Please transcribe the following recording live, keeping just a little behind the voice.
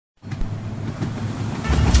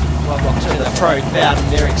Rock to the Profound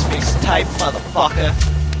Lyrics mixtape, motherfucker.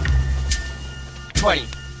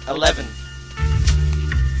 2011.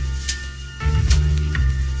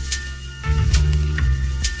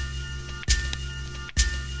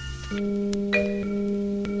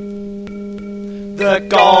 The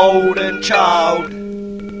Golden Child.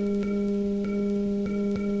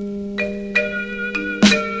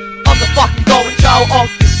 I'm the fucking golden child of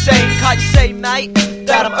the scene. Can't you see, mate,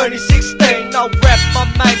 that I'm only 16? I'll rep my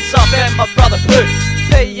mates up and my brother Pooh.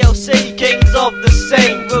 PLC kings of the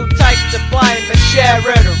scene. We'll take the blame and share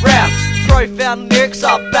it around. Profound Lyrics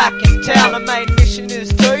are back in town. Our main mission is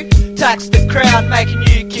to tax the crown, making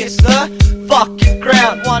you kiss the fucking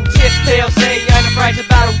ground. One tip, PLC ain't afraid to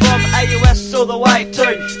battle from AUS all the way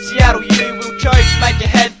to Seattle. You will choke, make your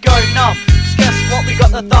head go numb. Cause guess what, we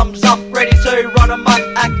got the thumbs up, ready to run amok,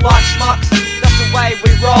 act like schmucks. That's the way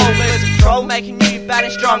we roll, lose control, making you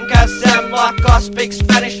banish drunk as sound like I speak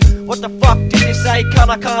Spanish. What the fuck did you say, cunt?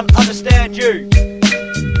 I can't understand you.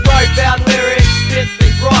 Profound Lyrics, spit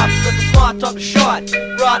these rhymes, cause it's my time to shine.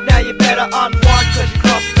 Right now you better unwind, cause you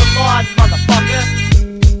crossed the line, motherfucker.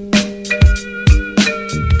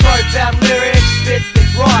 Profound Lyrics, spit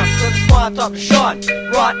these rhymes, cause it's my time to shine.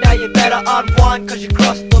 Right now you better unwind, cause you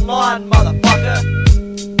crossed the line, motherfucker.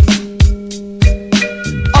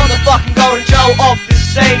 I'm the fucking golden Joe of this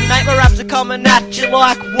scene, mate. My raps are coming at you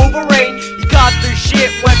like Wolverine. You can't do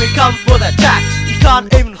shit when we come for the attack. You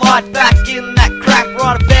can't even hide back in that crack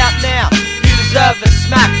right about now. You deserve a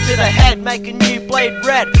smack to the head, making you bleed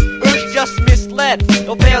red. Oops, just misled.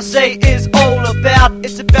 Your PLC is all about,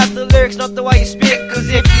 it's about the lyrics, not the way you spit. Cause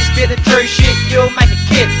if you spit the true shit, you'll make a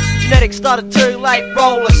kid. Genetics started too late,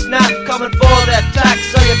 roll a snap, coming for the attack,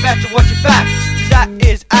 so you better watch your back. Cause that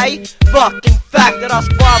is a fucking fact, that us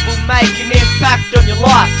five will make an impact on your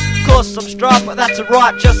life. Cause I'm strong, but that's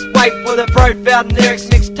alright, just wait for the Profound Lyrics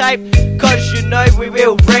mixtape, cause you know we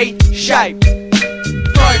will reshape.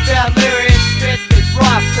 Profound Lyrics, spit these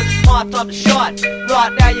rhymes, cause it's my time to shine.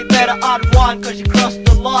 Right now you better unwind, cause you crossed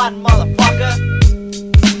the line, motherfucker.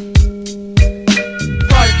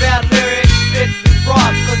 Profound Lyrics, spit these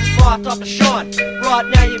rhymes, cause it's my time to shine. Right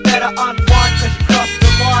now you better unwind, cause you crossed the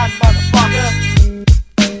line, motherfucker.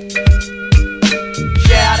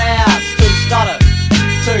 Shout outs to Stutter,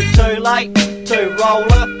 too late, to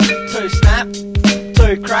Roller, to Snap,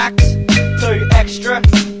 to Cracks, to Extra,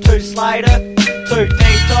 to Slater, to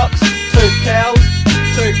Detox, to Kells,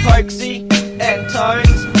 to Pokesy, and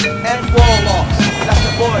Tones, and Warlocks. That's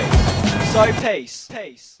the boys. So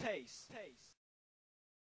peace.